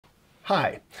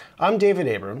Hi, I'm David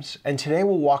Abrams, and today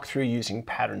we'll walk through using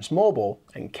Patterns Mobile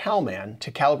and Calman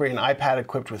to calibrate an iPad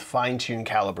equipped with Fine-Tune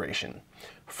Calibration.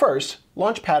 First,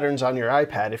 launch Patterns on your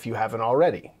iPad if you haven't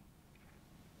already.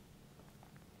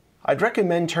 I'd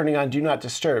recommend turning on Do Not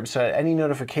Disturb so that any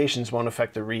notifications won't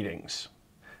affect the readings.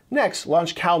 Next,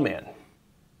 launch Calman.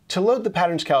 To load the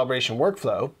Patterns calibration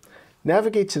workflow,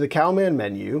 navigate to the Calman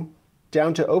menu,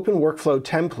 down to Open Workflow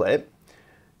Template,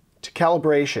 to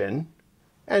Calibration,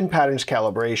 and Patterns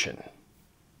Calibration.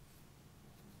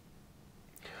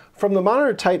 From the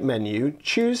Monitor Type menu,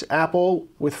 choose Apple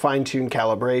with Fine-Tune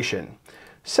Calibration.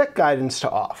 Set guidance to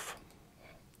off.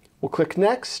 We'll click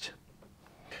Next.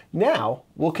 Now,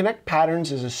 we'll connect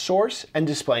Patterns as a source and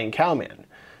display in Calman.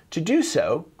 To do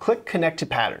so, click Connect to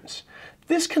Patterns.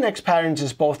 This connects Patterns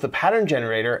as both the pattern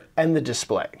generator and the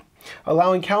display,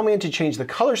 allowing Calman to change the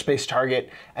color space target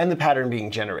and the pattern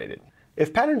being generated.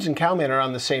 If Patterns and Calman are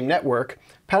on the same network,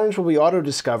 Patterns will be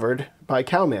auto-discovered by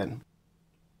Calman.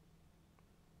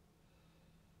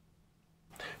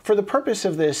 For the purpose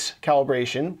of this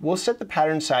calibration, we'll set the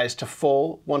pattern size to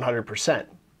full 100%.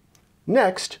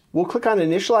 Next, we'll click on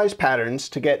Initialize Patterns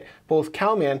to get both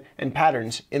Calman and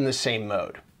Patterns in the same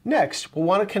mode. Next, we'll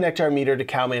want to connect our meter to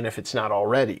Calman if it's not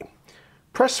already.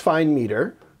 Press Find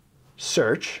Meter,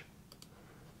 Search,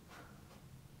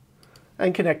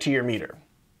 and connect to your meter.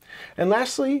 And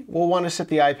lastly, we'll want to set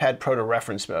the iPad Pro to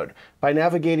reference mode by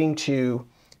navigating to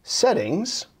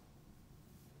Settings,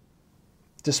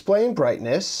 Display and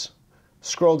Brightness,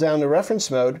 scroll down to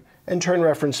Reference Mode, and turn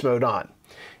Reference Mode on.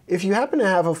 If you happen to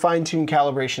have a Fine-Tune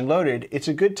Calibration loaded, it's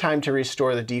a good time to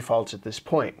restore the defaults at this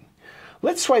point.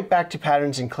 Let's swipe back to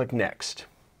Patterns and click Next.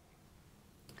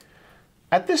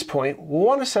 At this point, we'll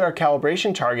want to set our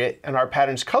calibration target and our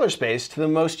Patterns color space to the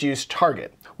most used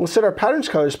target. We'll set our Patterns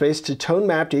color space to Tone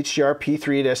Mapped HDR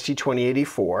P3 at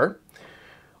ST2084,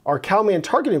 our Calman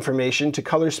target information to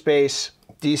color space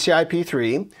DCI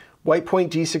P3, white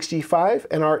point D65,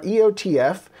 and our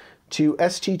EOTF to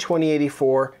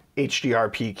ST2084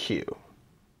 HDR PQ.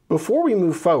 Before we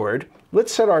move forward,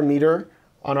 let's set our meter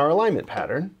on our alignment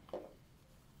pattern.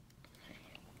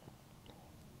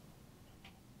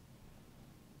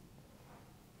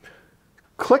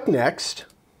 Click Next,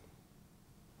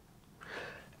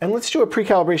 and let's do a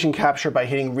pre-calibration capture by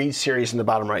hitting Read Series in the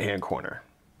bottom right-hand corner.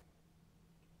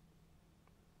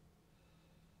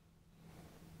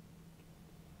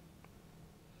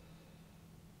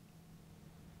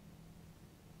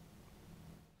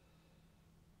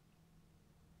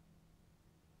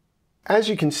 As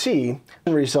you can see,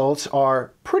 the results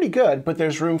are pretty good, but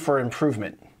there's room for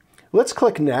improvement. Let's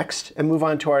click Next and move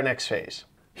on to our next phase.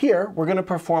 Here, we're going to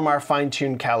perform our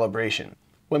fine-tune calibration.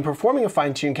 When performing a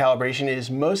fine-tune calibration, it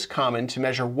is most common to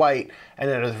measure white and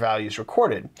then other values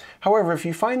recorded. However, if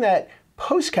you find that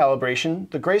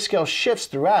post-calibration, the grayscale shifts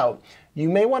throughout, you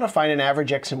may want to find an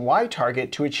average X and Y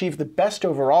target to achieve the best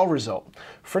overall result.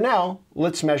 For now,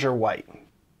 let's measure white.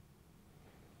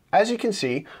 As you can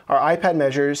see, our iPad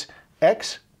measures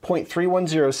X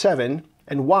 0.3107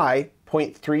 and Y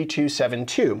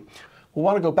 0.3272. We'll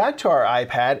want to go back to our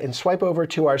iPad and swipe over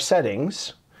to our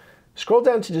settings, scroll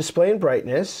down to Display and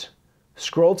Brightness,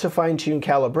 scroll to Fine-Tune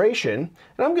Calibration, and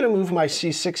I'm going to move my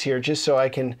C6 here just so I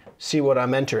can see what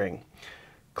I'm entering.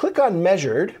 Click on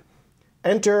Measured,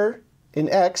 enter in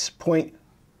X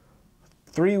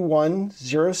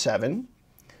 0.3107.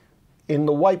 In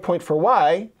the white point for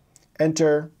Y,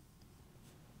 enter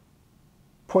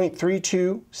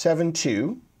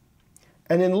 0.3272.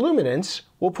 And in luminance,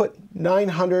 we'll put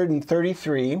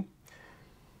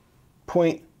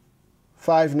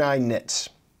 933.59 nits.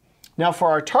 Now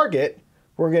for our target,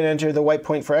 we're going to enter the white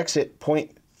point for X at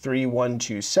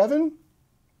 0.3127.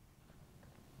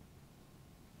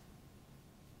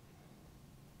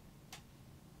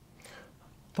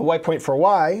 The white point for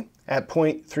Y at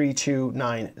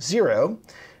 0.3290.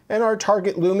 And our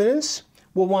target luminance,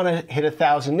 we'll want to hit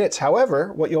 1,000 nits.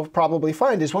 However, what you'll probably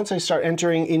find is once I start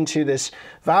entering into this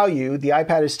value, the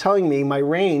iPad is telling me my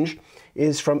range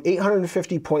is from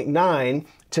 850.9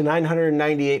 to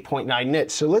 998.9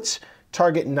 nits. So let's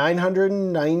target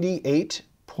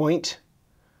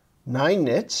 998.9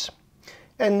 nits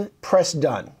and press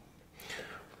Done.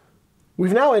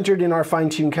 We've now entered in our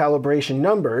fine-tune calibration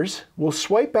numbers. We'll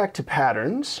swipe back to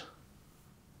Patterns.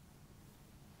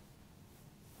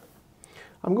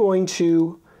 I'm going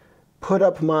to put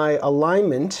up my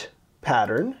alignment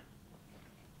pattern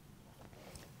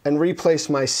and replace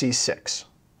my C6.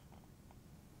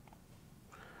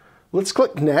 Let's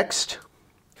click Next.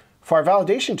 For our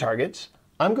validation targets,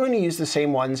 I'm going to use the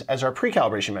same ones as our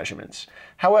pre-calibration measurements.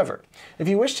 However, if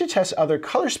you wish to test other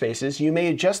color spaces, you may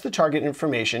adjust the target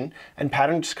information and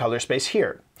Patterns color space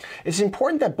here. It's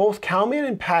important that both Calman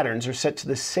and Patterns are set to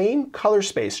the same color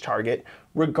space target,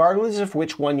 regardless of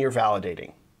which one you're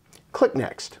validating. Click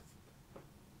Next.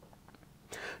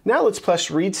 Now let's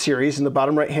press Read Series in the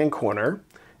bottom right-hand corner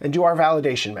and do our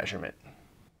validation measurement.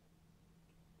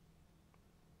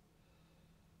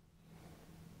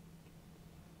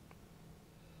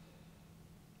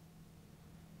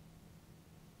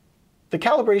 The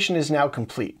calibration is now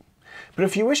complete, but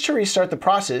if you wish to restart the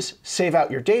process, save out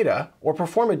your data, or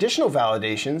perform additional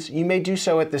validations, you may do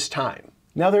so at this time.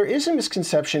 Now there is a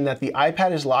misconception that the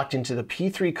iPad is locked into the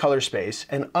P3 color space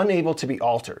and unable to be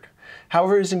altered.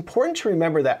 However, it is important to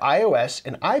remember that iOS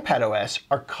and iPadOS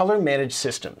are color-managed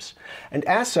systems, and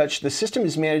as such, the system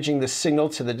is managing the signal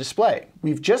to the display.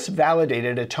 We've just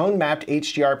validated a tone-mapped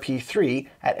HDR P3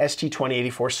 at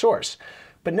ST2084 source,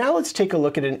 but now let's take a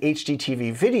look at an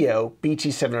HDTV video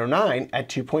BT709 at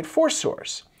 2.4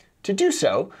 source. To do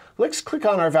so, let's click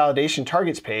on our validation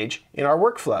targets page in our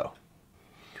workflow.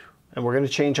 And we're going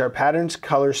to change our Patterns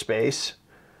color space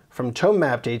from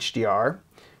tone-mapped HDR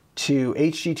to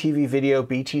HDTV video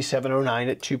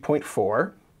BT709 at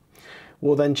 2.4.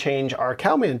 We'll then change our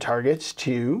Calman targets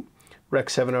to Rec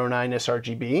 709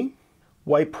 sRGB,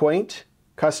 white point,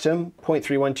 custom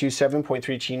 0.3127,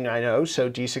 0.3290, so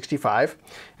D65,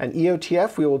 and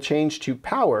EOTF we will change to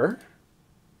power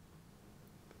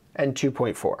and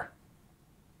 2.4.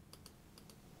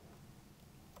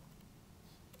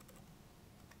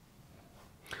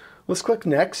 Let's click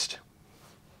Next.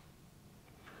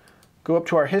 Go up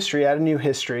to our history, add a new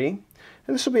history,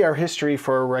 and this will be our history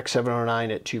for Rec 709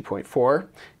 at 2.4.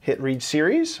 Hit Read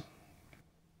Series.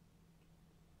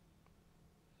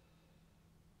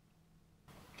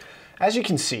 As you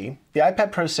can see, the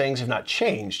iPad Pro settings have not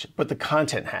changed, but the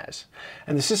content has.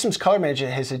 And the system's color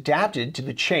management has adapted to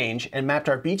the change and mapped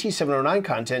our BT709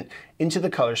 content into the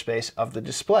color space of the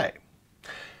display.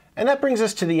 And that brings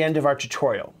us to the end of our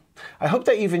tutorial. I hope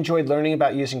that you've enjoyed learning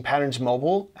about using Patterns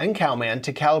Mobile and Calman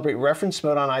to calibrate reference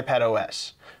mode on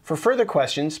iPadOS. For further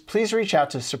questions, please reach out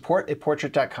to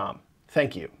support@portrait.com.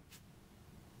 Thank you.